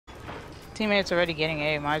teammate's already getting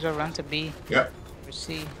A. Might as well run to B. Yep. Or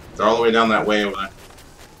C. They're all the way down that way over there.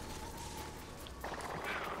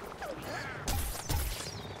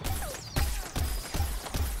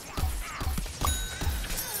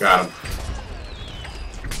 Got him.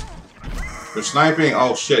 They're sniping.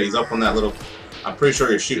 Oh shit, he's up on that little... I'm pretty sure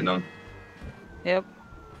you're shooting him. Yep.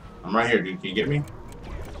 I'm right here, dude. Can you get me?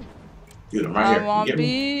 Dude, I'm right here. I want Can you get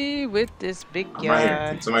B with this big guy. I'm right here.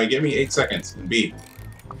 Can somebody get me? 8 seconds. And B.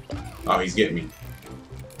 Oh, he's getting me.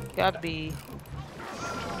 Got B.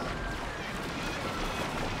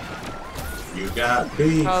 You got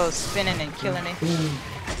B. Oh, spinning and killing me.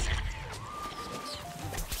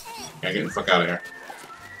 Yeah, get the fuck out of here.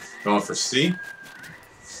 Going for C?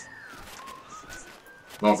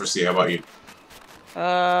 Going for C. How about you?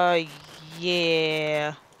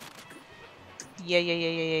 Yeah.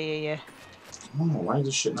 Yeah. Oh, why does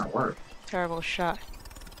this shit not work? Terrible shot.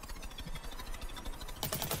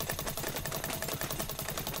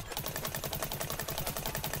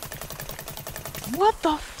 What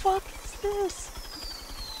the fuck is this?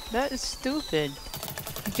 That is stupid.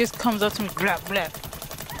 He just comes up to me, blap, blap.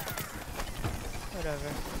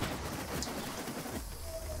 Whatever.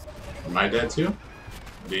 Am I dead too?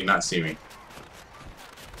 Or did you not see me?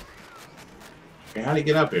 Okay, how do you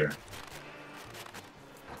get up here?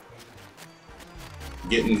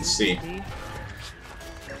 Getting C.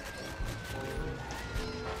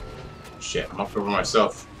 Shit, I'm up over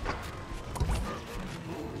myself.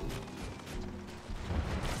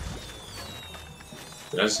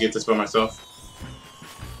 Did I just get this by myself?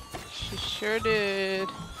 She sure did.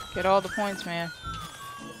 Get all the points, man.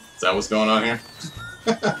 Is that what's going on here?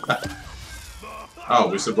 Oh,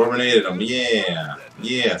 we suburbinated him. Yeah.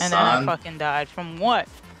 Yeah, And son. then I fucking died. From what?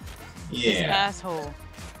 This Yeah. asshole.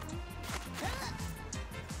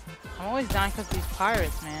 I'm always dying because these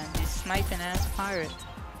pirates, man. These sniping ass pirates.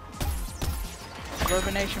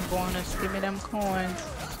 Suburbination bonus. Give me them coins.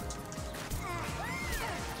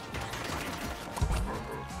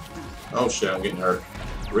 Oh shit, I'm getting hurt.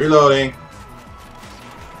 Reloading.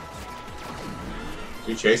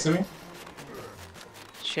 You chasing me?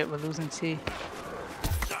 Shit, we're losing T.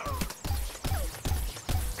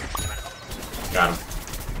 Got him.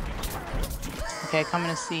 Okay, coming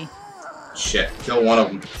to C. Shit, kill one of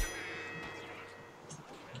them.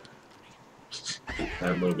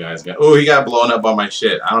 That little guy's got. Oh, he got blown up by my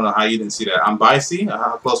shit. I don't know how you didn't see that. I'm by C?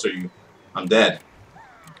 How close are you? I'm dead.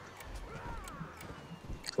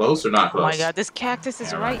 Close or not close? Oh my god, this cactus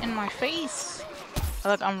is right in my face.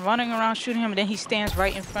 Look, I'm running around shooting him, and then he stands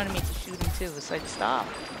right in front of me to shoot him too. It's like, stop.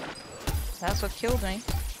 That's what killed me.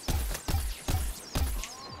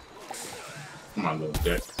 Come on, little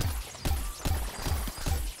dick.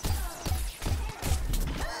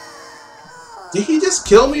 Did he just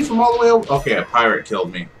kill me from all the way over? Okay, a pirate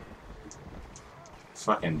killed me.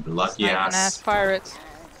 Fucking lucky ass. Pirates.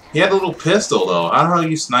 He had a little pistol though. How the hell are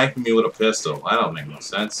you sniping me with a pistol? That don't make no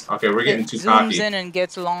sense. Okay, we're getting too cocky. Zooms in and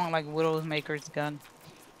gets along like Widowmaker's gun.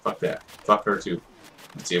 Fuck that. Fuck her too.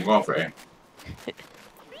 Let's see, I'm going for A.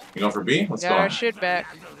 You going for B? Let's go. Got our shit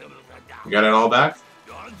back. You got it all back?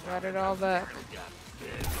 Got it all back.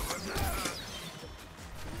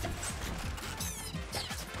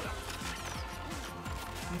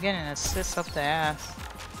 I'm getting assists up the ass.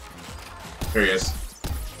 Here he is.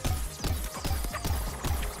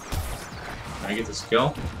 Can I get this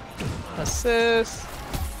kill? Assist.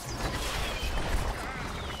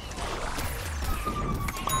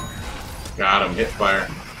 Got him. Hit fire.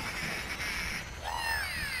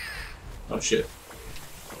 Oh shit.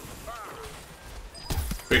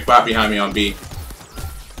 Quick bot behind me on B.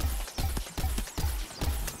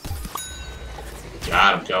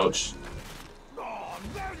 Got him, coach.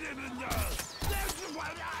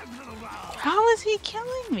 How is he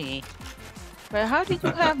killing me? But how do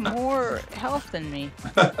you have more health than me?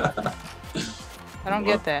 I don't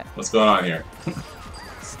get that. What's going on here?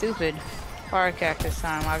 Stupid. Fire cactus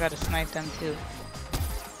time. I gotta snipe them too.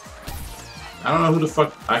 I don't know who the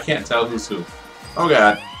fuck. I can't tell who's who. Oh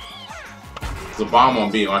god. There's a bomb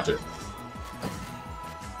on B. Watch it.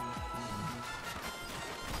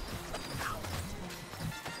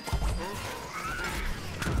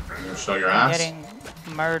 You gonna show your ass? Getting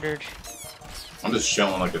murdered. I'm just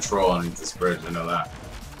chilling like a troll underneath this bridge. I know that.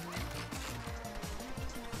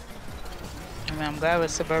 I mean, I'm glad with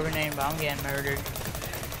Suburbination, but I'm getting murdered.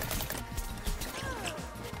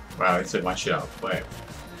 Wow, they took my shit out of the way.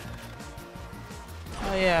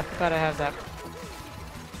 Oh yeah, I forgot I have that.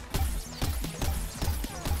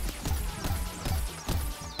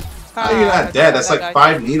 How are you not dead? That's like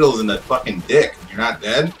 5 needles in the fucking dick. You're not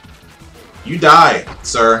dead? You die,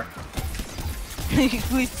 sir.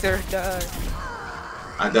 We sir died.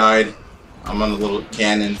 I died. I'm on the little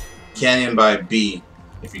canyon. Canyon by B.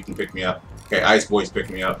 If you can pick me up. Okay, Ice Boy's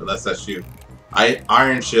picking me up, but that's you.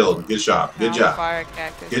 Iron Shield. Good job. Good job. Fire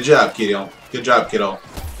cactus. Good job, kiddo. Good job, kiddo.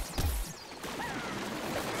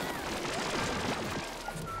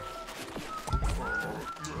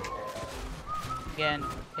 Again,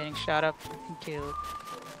 getting shot up and killed.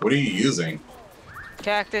 What are you using?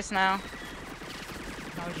 Cactus now.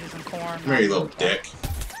 I was using corn. Come here, you little dick.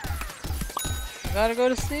 I gotta go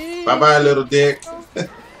to sleep. Bye bye, little dick.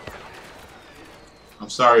 I'm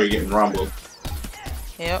sorry you're getting rumbled.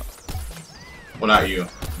 Yep. Well, not you,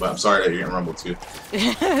 but I'm sorry that you're getting rumbled too.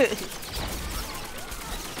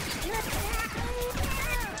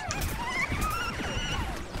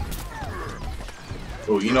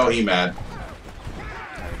 Oh, you know he mad.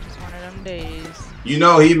 Just one of them days. You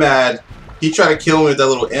know he mad. He tried to kill me with that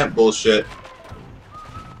little imp bullshit.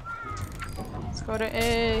 Let's go to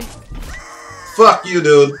A. Fuck you,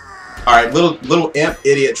 dude. All right, little imp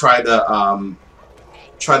idiot tried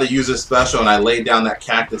to use his special, and I laid down that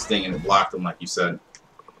cactus thing, and it blocked him, like you said.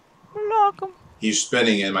 Block him. He's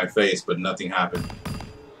spinning in my face, but nothing happened.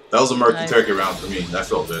 That was a murky turkey round for me. That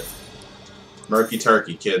felt good. Murky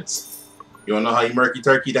turkey, kids. You wanna know how you murky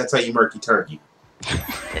turkey? That's how you murky turkey.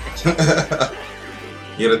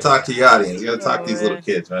 You gotta talk to the audience. You gotta talk to these little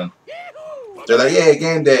kids, man. They're like, yay,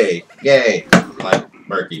 game day. Yay. Like,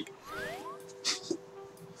 murky.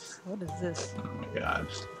 What is this? Oh my god.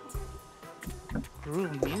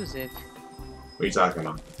 Groove music. What are you talking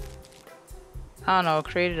about? I don't know. It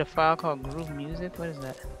created a file called Groove Music. What is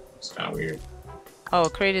that? It's kind of weird. Oh,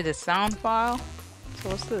 it created a sound file? So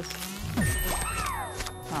what's this?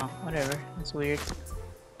 Oh, whatever. That's weird.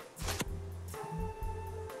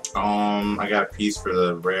 I got a piece for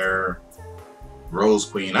the rare Rose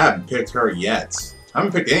Queen. I haven't picked her yet. I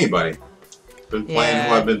haven't picked anybody. Been playing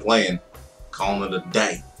who I've been playing. Calling it a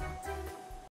day.